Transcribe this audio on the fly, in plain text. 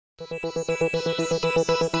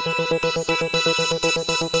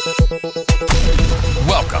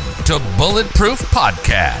Welcome to Bulletproof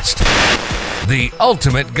Podcast, the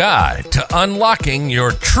ultimate guide to unlocking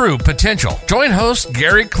your true potential. Join host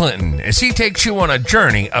Gary Clinton as he takes you on a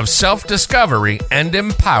journey of self-discovery and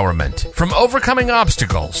empowerment. From overcoming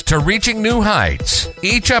obstacles to reaching new heights,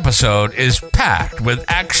 each episode is packed with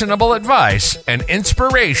actionable advice and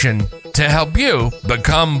inspiration to help you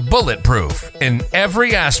become bulletproof in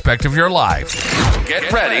every aspect of your life.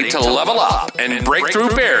 Get ready to level up and break through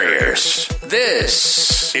barriers.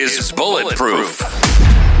 This is Bulletproof.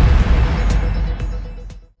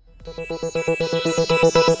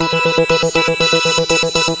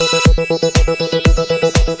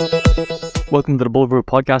 Welcome to the Bulletproof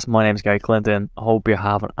Podcast. My name is Gary Clinton. I hope you're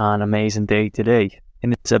having an amazing day today. In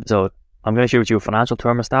this episode, I'm going to share with you a financial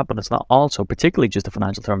thermostat, but it's not also particularly just a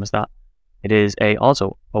financial thermostat. It is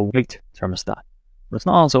also a weight thermostat. But it's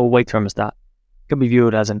not also a weight thermostat. It can be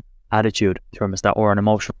viewed as an attitude thermostat or an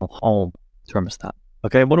emotional home thermostat.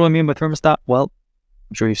 Okay, what do I mean by thermostat? Well,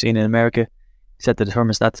 I'm sure you've seen in America, set the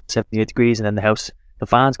thermostat to 78 degrees and then the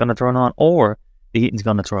fan's going to turn on or the heating's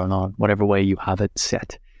going to turn on, whatever way you have it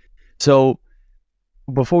set. So,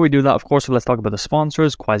 before we do that, of course, let's talk about the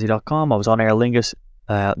sponsors, Quasi.com. I was on Aer Lingus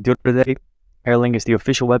the other day. Aer Lingus, the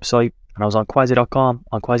official website, and I was on Quasi.com.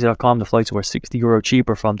 On Quasi.com, the flights were €60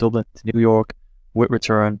 cheaper from Dublin to New York with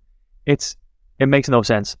return. It makes no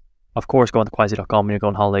sense. Of course, go on to Quasi.com when you're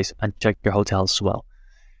going on holidays and check your hotels as well.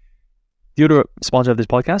 The other sponsor of this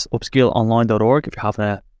podcast, upskillonline.org. If you're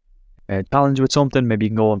having a challenge with something, maybe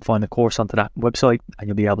you can go and find a course onto that website and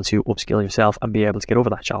you'll be able to upskill yourself and be able to get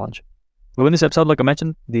over that challenge. Well, in this episode, like I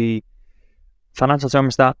mentioned, the financial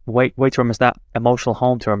thermostat, weight thermostat, emotional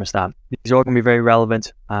home thermostat. These are all going to be very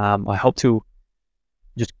relevant. I hope to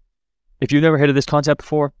if you've never heard of this concept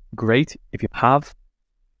before, great. If you have,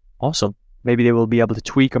 awesome. Maybe they will be able to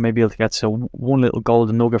tweak, or maybe you'll get one little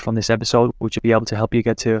golden nugget from this episode, which will be able to help you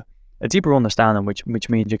get to a deeper understanding, which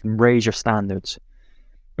means you can raise your standards.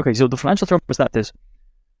 Okay, so the financial thermostat is,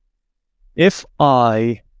 if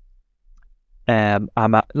I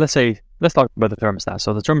let's talk about the thermostat.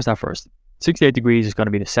 So the thermostat first. 68 degrees is going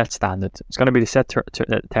to be the set standard. It's going to be the set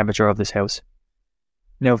temperature of this house.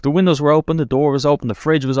 Now, if the windows were open, the door was open, the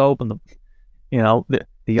fridge was open,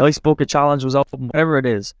 the ice bucket challenge was open, whatever it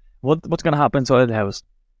is, what's going to happen inside the house?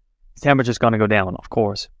 The temperature's going to go down, of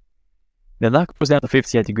course. Now, that goes down to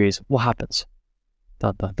 58 degrees. What happens?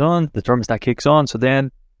 Dun, dun, dun. The thermostat kicks on, so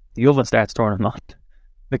then the oven starts turning on.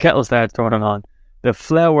 The kettle starts turning on. The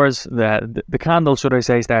flowers, the candles, should I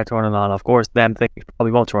say, start turning on. Of course, them things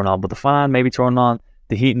probably won't turn on, but the fan maybe turn on,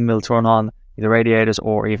 the heating will turn on, the radiators,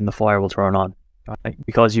 or even the fire will turn on. Right?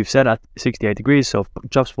 Because you've set at 68 degrees, so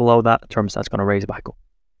just below that, the thermostat's going to raise it back up.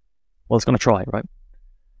 Well, it's going to try, right?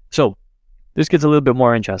 So, this gets a little bit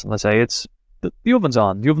more interesting. Let's say it's the oven's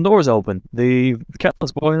on, the oven door is open, the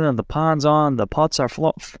kettle's boiling, the pan's on, the pots are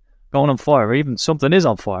going on fire, or even something is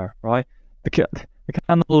on fire, right? The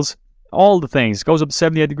candles, all the things. It goes up to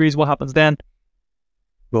 78 degrees. What happens then?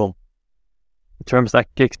 Boom. The thermostat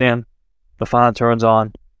kicks in. The fan turns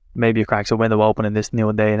on. Maybe it cracks a window open in this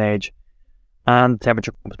new day and age. And the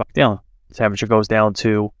temperature comes back down. The temperature goes down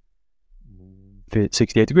to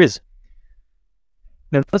 68 degrees.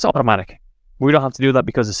 Now, that's automatic. We don't have to do that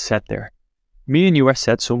because it's set there. Me and you are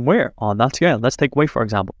set somewhere on that scale. Let's take weight, for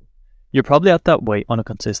example. You're probably at that weight on a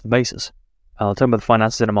consistent basis. I'll talk about the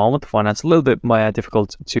finances in a moment. The finance is a little bit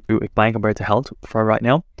difficult to explain compared to health for right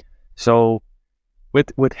now. So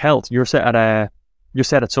with health, you're set at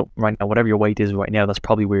something right now. Whatever your weight is right now, that's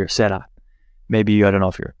probably where you're set at. Maybe, I don't know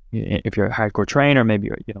if you're a hardcore trainer,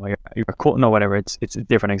 maybe you're cutting or whatever. It's a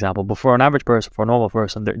different example. But for an average person, for a normal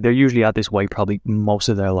person, they're usually at this weight probably most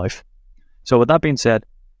of their life. So with that being said,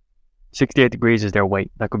 68 degrees is their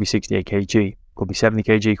weight. That could be 68 kg, could be 70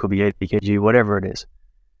 kg, could be 80 kg, whatever it is.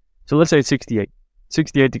 So let's say it's 68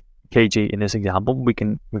 kg in this example. We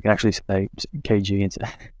can actually say kg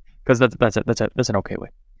because that's an okay way.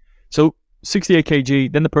 So 68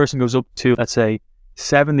 kg, then the person goes up to, let's say,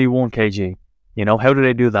 71 kg. How do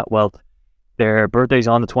they do that? Well, their birthday's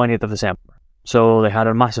on the 20th of December. So they had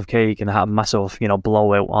a massive cake and had a massive,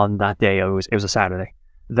 blowout on that day. It was a Saturday.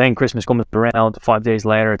 Then Christmas comes around 5 days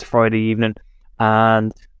later. It's Friday evening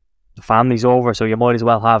and the family's over. So you might as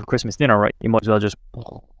well have Christmas dinner, right? You might as well just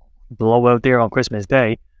blow out there on Christmas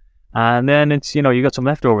Day. And then it's, you got some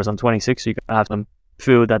leftovers on 26th. So you can have some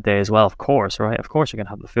food that day as well, of course, right? Of course you can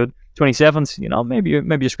have the food. 27th, maybe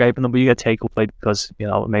you're scraping them, but you get takeaway because,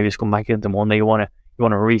 maybe it's come back into Monday. You want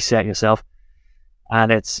to reset yourself. And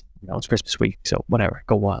it's, it's Christmas week. So whatever,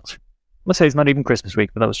 go wild. let's say it's not even Christmas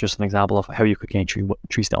week, but that was just an example of how you could gain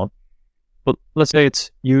three stone. But let's say it's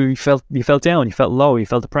you felt down, you felt low, you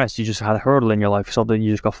felt depressed, you just had a hurdle in your life, something,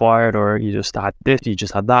 you just got fired, or you just had this, you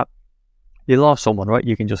just had that. You lost someone, right?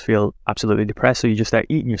 You can just feel absolutely depressed, so you just start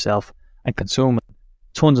eating yourself and consuming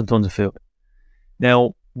tons and tons of food.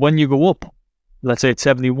 Now, when you go up, let's say it's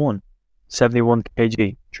 71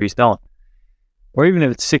 kg, 3 stone, or even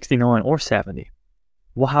if it's 69 or 70,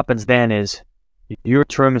 what happens then is your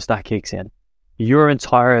thermostat kicks in, your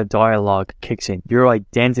entire dialogue kicks in, your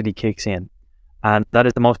identity kicks in, and that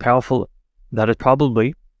is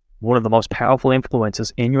probably one of the most powerful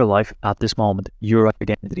influences in your life at this moment, your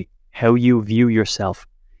identity, how you view yourself.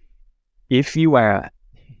 If you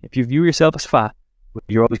view yourself as fat,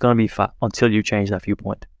 you're always going to be fat until you change that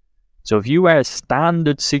viewpoint. So if you are a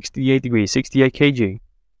standard 68 kg,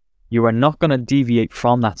 you are not going to deviate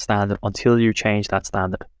from that standard until you change that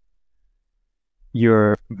standard.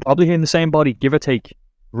 You're probably in the same body, give or take,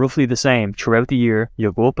 roughly the same throughout the year.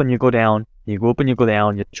 You'll go up and you go down, you go up and you go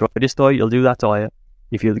down, you try this diet, you'll do that diet.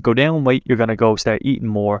 If you go down in weight, you're going to go start eating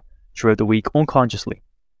more throughout the week unconsciously.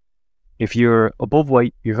 If you're above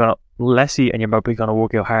weight, you're going to less eat and you're probably going to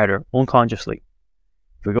work out harder unconsciously.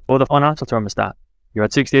 If we go to the financial thermostat, you're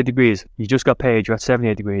at 68 degrees, you just got paid, you're at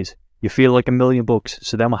 78 degrees, you feel like $1,000,000,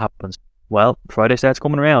 so then what happens? Well, Friday starts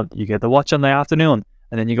coming around, you get the watch on the afternoon,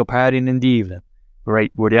 and then you go partying in the evening.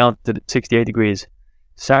 Right, we're down to 68 degrees.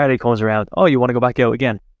 Saturday comes around, oh, you want to go back out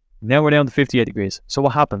again. Now we're down to 58 degrees. So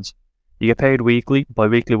what happens? You get paid weekly,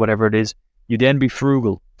 bi-weekly, whatever it is. You then be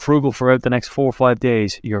frugal throughout the next 4 or 5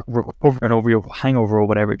 days. You're recovering over your hangover or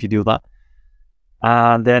whatever if you do that.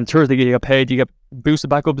 And then Thursday you get paid, you get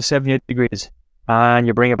boosted back up to 78 degrees. And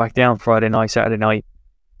you bring it back down Friday night, Saturday night.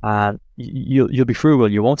 And you'll be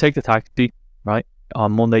frugal. You won't take the taxi, right?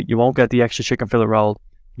 On Monday, you won't get the extra chicken fillet roll.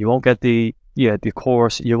 You won't get the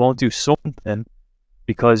course. You won't do something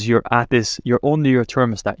because you're under your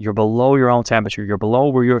thermostat. You're below your own temperature. You're below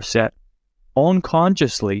where you're set.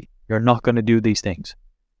 Unconsciously, you're not going to do these things.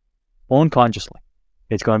 Unconsciously.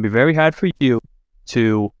 It's going to be very hard for you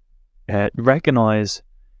to recognize.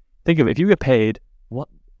 Think of it, if you get paid, what?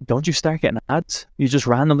 Don't you start getting ads? You just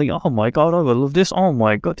randomly, oh my God, I would love this. Oh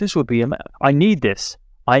my God, this would be I need this.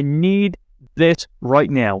 I need this right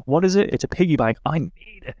now. What is it? It's a piggy bank. I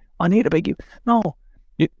need it. I need a piggy. No,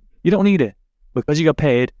 you don't need it. Because you got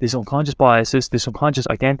paid, this unconscious biases, this unconscious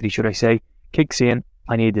identity, should I say, kicks in.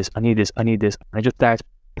 I need this. I need this. I need this. And I just start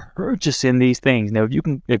purchasing these things. Now,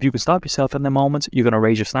 if you can stop yourself in the moments, you're going to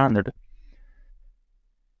raise your standard.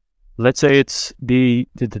 Let's say it's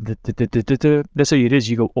let's say it is,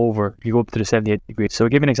 you go up to the 78 degrees. So I'll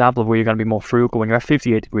give you an example of where you're going to be more frugal. When you're at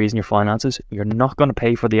 58 degrees in your finances, you're not going to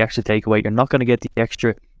pay for the extra takeaway. You're not going to get the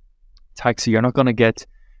extra taxi. You're not going to get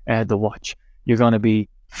the watch. You're going to be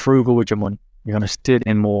frugal with your money. You're going to sit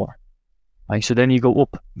in more. Right? So then you go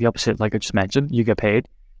up the opposite, like I just mentioned. You get paid.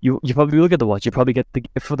 You probably will get the watch. You probably get the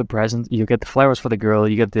gift for the present. You get the flowers for the girl.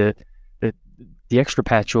 You get the extra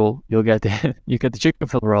petrol. You get the chicken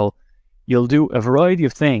fillet roll. You'll do a variety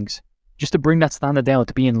of things just to bring that standard down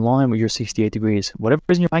to be in line with your 68 degrees. Whatever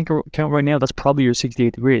is in your bank account right now, that's probably your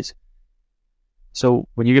 68 degrees. So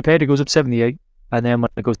when you get paid, it goes up 78. And then when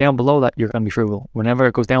it goes down below that, you're going to be frugal. Whenever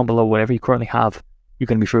it goes down below whatever you currently have, you're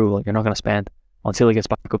going to be frugal. You're not going to spend until it gets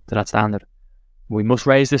back up to that standard. We must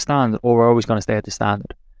raise this standard, or we're always going to stay at the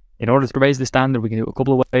standard. In order to raise the standard, we can do it a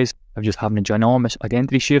couple of ways of just having a ginormous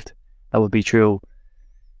identity shift. That would be through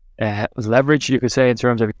leverage, you could say, in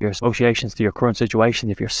terms of your associations to your current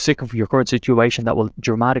situation. If you're sick of your current situation, that will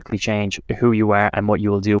dramatically change who you are and what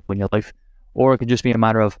you will do in your life. Or it could just be a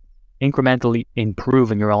matter of incrementally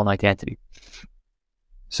improving your own identity.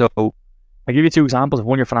 So I'll give you 2 examples of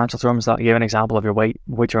one, your financial thermostat. I gave an example of your weight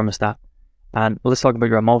thermostat. And let's talk about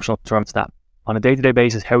your emotional thermostat. On a day-to-day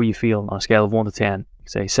basis, how you feel on a scale of 1 to 10.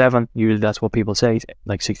 Say 7, usually that's what people say,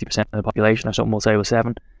 like 60% of the population or something will say was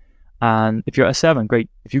 7. And if you're at 7, great.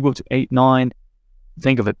 If you go to 8, 9,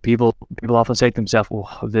 think of it. People often say to themselves,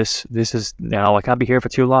 "Oh, this is, I can't be here for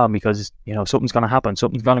too long because something's going to happen,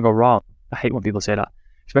 something's going to go wrong." I hate when people say that,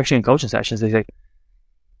 especially in coaching sessions. They say,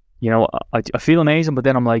 I feel amazing, but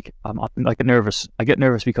then I'm like nervous. I get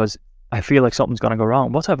nervous because I feel like something's going to go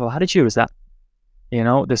wrong. What type of attitude is that?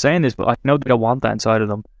 They're saying this, but I know they don't want that inside of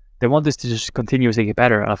them. They want this to just continuously get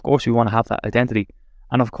better, and of course, we want to have that identity.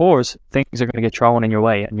 And of course, things are going to get thrown in your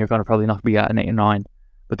way, and you're going to probably not be at an 8 or 9.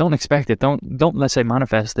 But don't expect it. Don't let's say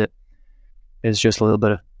manifest it. It's just a little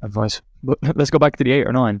bit of advice. But let's go back to the 8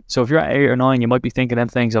 or 9. So if you're at 8 or 9, you might be thinking them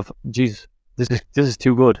things of, Jesus, this is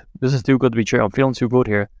too good. This is too good to be true. I'm feeling too good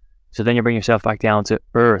here. So then you bring yourself back down to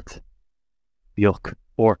earth, yuck,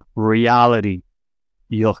 or reality,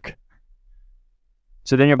 yuck.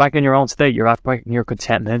 So then you're back in your own state. You're back in your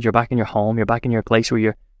contentment. You're back in your home. You're back in your place where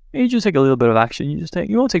you just take a little bit of action.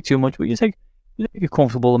 You won't take too much, but you take a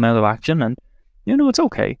comfortable amount of action, and it's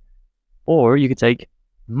okay. Or you could take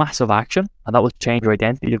massive action, and that will change your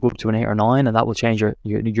identity. You'll go up to an 8 or 9, and that will change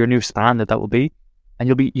your new standard. That will be, and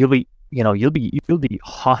you'll be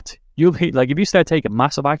hot. You'll be like, if you start taking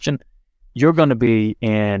massive action, you're going to be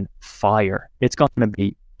in fire. It's going to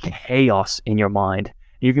be chaos in your mind.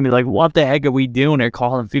 You can be like, what the heck are we doing here,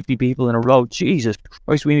 calling 50 people in a row? Jesus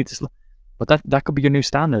Christ, we need to But that could be your new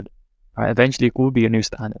standard. Right? Eventually it could be a new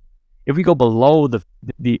standard. If we go below the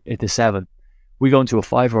 7, we go into a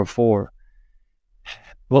 5 or a 4.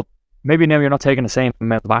 Well, maybe now you're not taking the same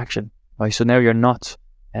amount of action, right? So now you're not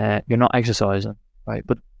exercising, right?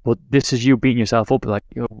 But this is you beating yourself up, like,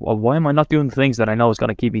 well, why am I not doing the things that I know is going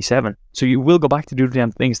to keep me 7? So you will go back to do the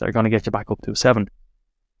damn things that are going to get you back up to a 7.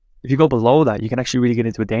 If you go below that, you can actually really get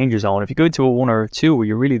into a danger zone. If you go into a 1 or a 2 where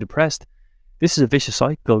you're really depressed, this is a vicious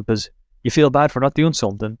cycle because you feel bad for not doing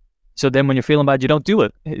something. So then when you're feeling bad, you don't do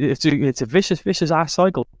it. It's a vicious ass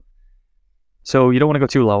cycle. So you don't want to go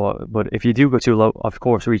too low, but if you do go too low, of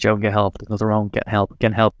course, reach out and get help. There's nothing wrong with getting help.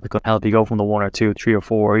 Getting help could help you go from the 1 or 2, 3 or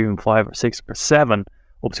 4, or even 5 or 6 or 7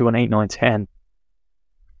 up to an 8, 9, 10.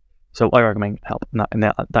 So I recommend help in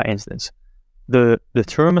that instance. The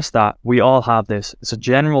thermostat, we all have this. It's a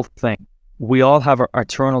general thing. We all have our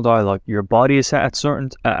internal dialogue. Your body is set at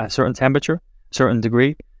a certain temperature, certain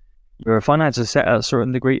degree. Your finances are set at a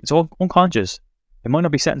certain degree. It's all unconscious. It might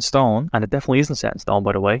not be set in stone, and it definitely isn't set in stone,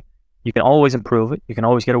 by the way. You can always improve it. You can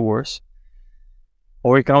always get it worse,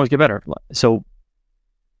 or you can always get better. So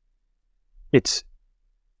it's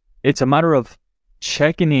a matter of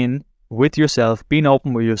checking in with yourself, being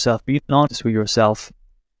open with yourself, being honest with yourself.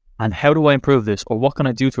 And how do I improve this? Or what can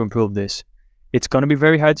I do to improve this? It's going to be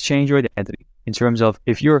very hard to change your identity in terms of,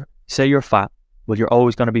 if say you're fat, well, you're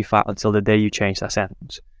always going to be fat until the day you change that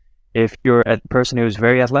sentence. If you're a person who's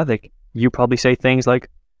very athletic, you probably say things like,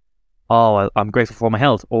 oh, I'm grateful for my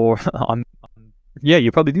health. Or,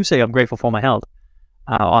 you probably do say, I'm grateful for my health.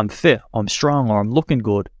 I'm fit, I'm strong, or I'm looking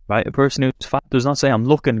good, right? A person who's fat does not say, I'm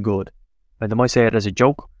looking good. They might say it as a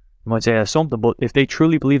joke. They might say it as something, but if they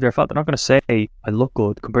truly believe they're fat, they're not going to say, I look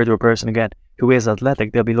good, compared to a person, again, who is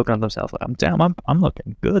athletic. They'll be looking at themselves like, I'm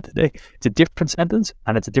looking good today. It's a different sentence,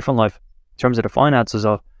 and it's a different life. In terms of the finances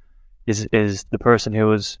of, is the person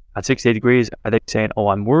who is at 68 degrees, are they saying, oh,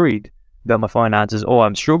 I'm worried about my finances, oh,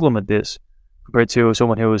 I'm struggling with this, compared to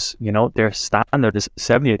someone who is, their standard is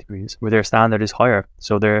 78 degrees, where their standard is higher.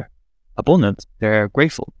 So they're abundant, they're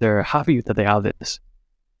grateful, they're happy that they have this.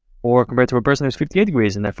 Or compared to a person who's 58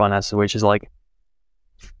 degrees in their finances, which is like,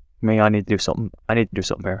 I need to do something. I need to do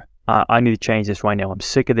something better. I need to change this right now. I'm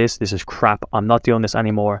sick of this. This is crap. I'm not doing this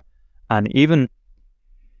anymore. And even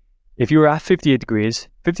if you're at 58 degrees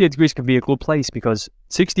can be a good place, because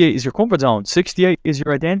 68 is your comfort zone. 68 is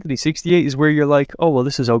your identity. 68 is where you're like, oh, well,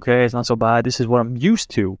 this is okay. It's not so bad. This is what I'm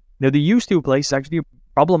used to. Now, the used to place is actually a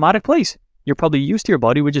problematic place. You're probably used to your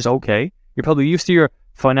body, which is okay. You're probably used to your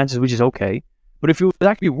finances, which is okay. But if it was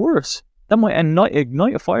actually worse, that might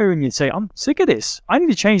ignite a fire in you and say, I'm sick of this. I need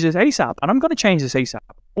to change this ASAP, and I'm going to change this ASAP.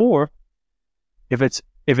 Or if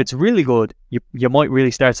it's really good, you might really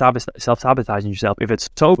start self-sabotaging yourself. If it's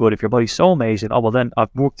so good, if your body's so amazing, oh, well, then I've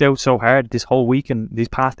worked out so hard this whole week and these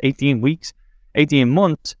past 18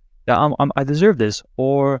 months, that I deserve this,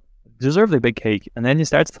 or deserve the big cake. And then it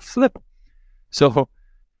starts to flip. So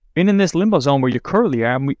being in this limbo zone where you currently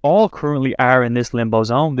are, and we all currently are in this limbo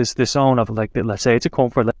zone, this zone of, like, let's say it's a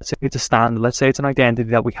comfort, let's say it's a stand, let's say it's an identity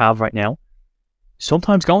that we have right now.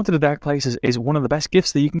 Sometimes going to the dark places is one of the best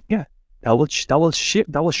gifts that you can get. That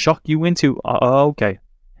will shock you into, okay,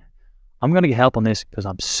 I'm going to get help on this because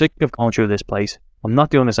I'm sick of going through this place. I'm not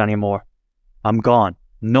doing this anymore. I'm gone.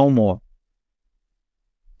 No more.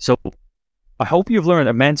 So I hope you've learned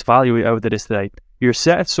immense value out of this today. You're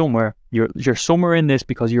set somewhere. You're somewhere in this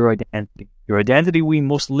because your identity. Your identity, we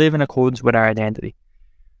must live in accordance with our identity.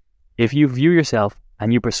 If you view yourself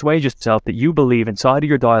and you persuade yourself that you believe inside of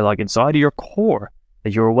your dialogue, inside of your core,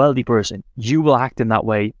 that you're a wealthy person, you will act in that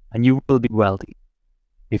way and you will be wealthy.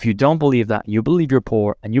 If you don't believe that, you believe you're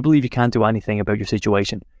poor and you believe you can't do anything about your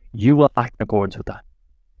situation, you will act in accordance with that.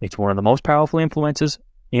 It's one of the most powerful influences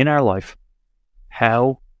in our life,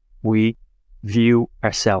 how we view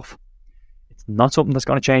ourselves. It's not something that's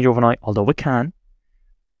going to change overnight, although it can.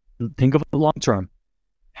 Think of it long term.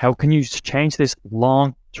 How can you change this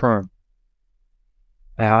long term?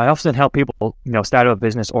 I often help people, start a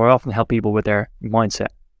business, or I often help people with their mindset.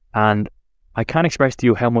 And I can't express to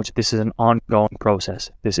you how much this is an ongoing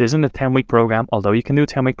process. This isn't a 10-week program, although you can do a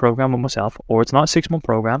 10-week program with myself, or it's not a 6-month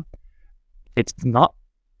program.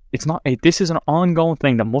 This is an ongoing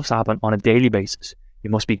thing that must happen on a daily basis. You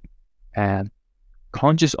must be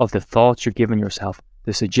conscious of the thoughts you're giving yourself,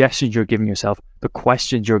 the suggestions you're giving yourself, the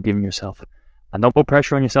questions you're giving yourself. And don't put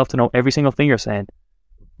pressure on yourself to know every single thing you're saying.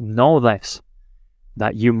 Know this,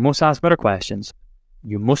 that you must ask better questions.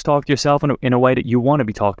 You must talk to yourself in a way that you want to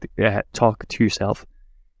be talk to yourself.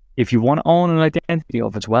 If you want to own an identity, or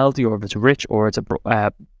if it's wealthy, or if it's rich, or it's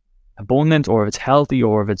abundant, or if it's healthy,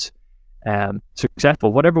 or if it's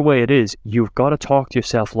successful, whatever way it is, you've got to talk to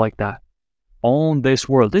yourself like that. Own this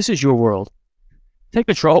world. This is your world. Take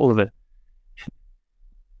control of it.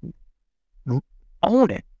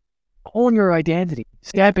 Own it. Own your identity.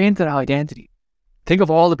 Step into that identity. Think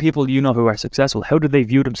of all the people you know who are successful. How do they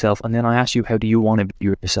view themselves? And then I ask you, how do you want to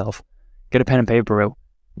view yourself? Get a pen and paper out.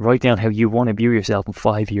 Write down how you want to view yourself in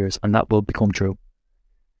 5 years, and that will become true.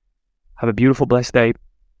 Have a beautiful, blessed day.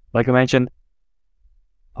 Like I mentioned,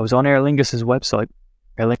 I was on Aer Lingus' website.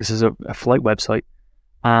 Aer Lingus is a flight website.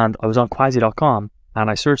 And I was on Quasi.com,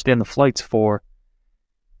 and I searched in the flights for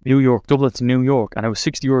Dublin to New York, and it was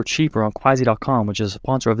 €60 cheaper on Quasi.com, which is a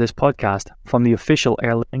sponsor of this podcast, from the official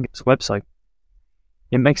Aer Lingus website.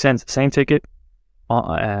 It makes sense. Same ticket,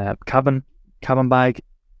 cabin bag,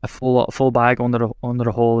 a full bag under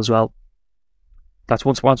the hole as well. That's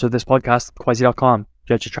one sponsor of this podcast, Quasi.com.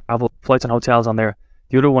 Get your travel, flights and hotels on there.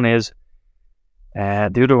 The other one is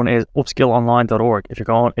upskillonline.org. If you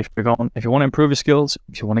want to improve your skills,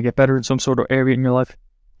 if you want to get better in some sort of area in your life,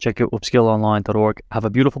 check out upskillonline.org. Have a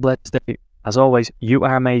beautiful, blessed day. As always, you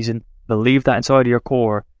are amazing. Believe that inside of your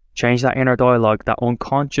core. Change that inner dialogue, that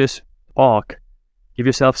unconscious talk. Give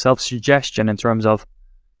yourself self-suggestion in terms of,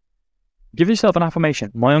 give yourself an affirmation.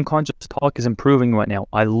 My unconscious talk is improving right now.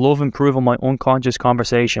 I love improving my unconscious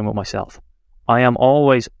conversation with myself. I am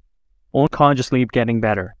always unconsciously getting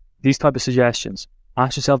better. These type of suggestions.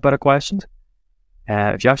 Ask yourself better questions.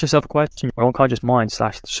 If you ask yourself a question, your unconscious mind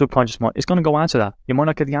 / subconscious mind is going to go answer that. You might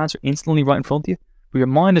not get the answer instantly right in front of you, but your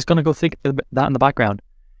mind is going to go think that in the background.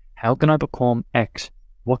 How can I become X?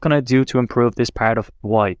 What can I do to improve this part of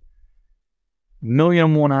Y?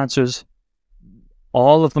 1,000,001 answers.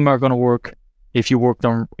 All of them are going to work if you work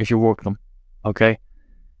them. Okay.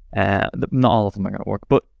 Not all of them are going to work,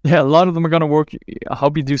 but yeah, a lot of them are going to work. I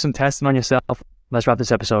hope you do some testing on yourself. Let's wrap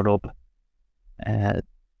this episode up.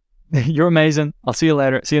 You're amazing. I'll see you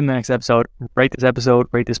later. See you in the next episode. Rate this episode,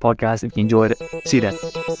 rate this podcast if you enjoyed it. See you then.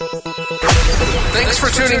 Thanks for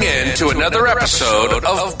tuning in to another episode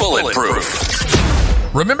of Bulletproof.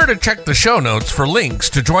 Remember to check the show notes for links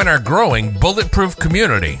to join our growing Bulletproof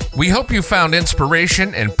community. We hope you found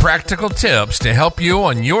inspiration and practical tips to help you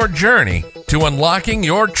on your journey to unlocking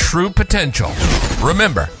your true potential.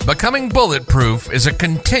 Remember, becoming bulletproof is a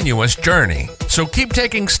continuous journey, so keep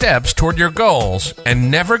taking steps toward your goals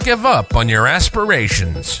and never give up on your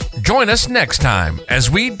aspirations. Join us next time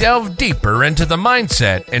as we delve deeper into the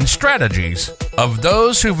mindset and strategies of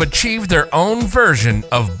those who've achieved their own version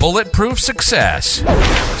of bulletproof success.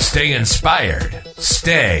 Stay inspired.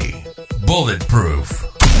 Stay bulletproof.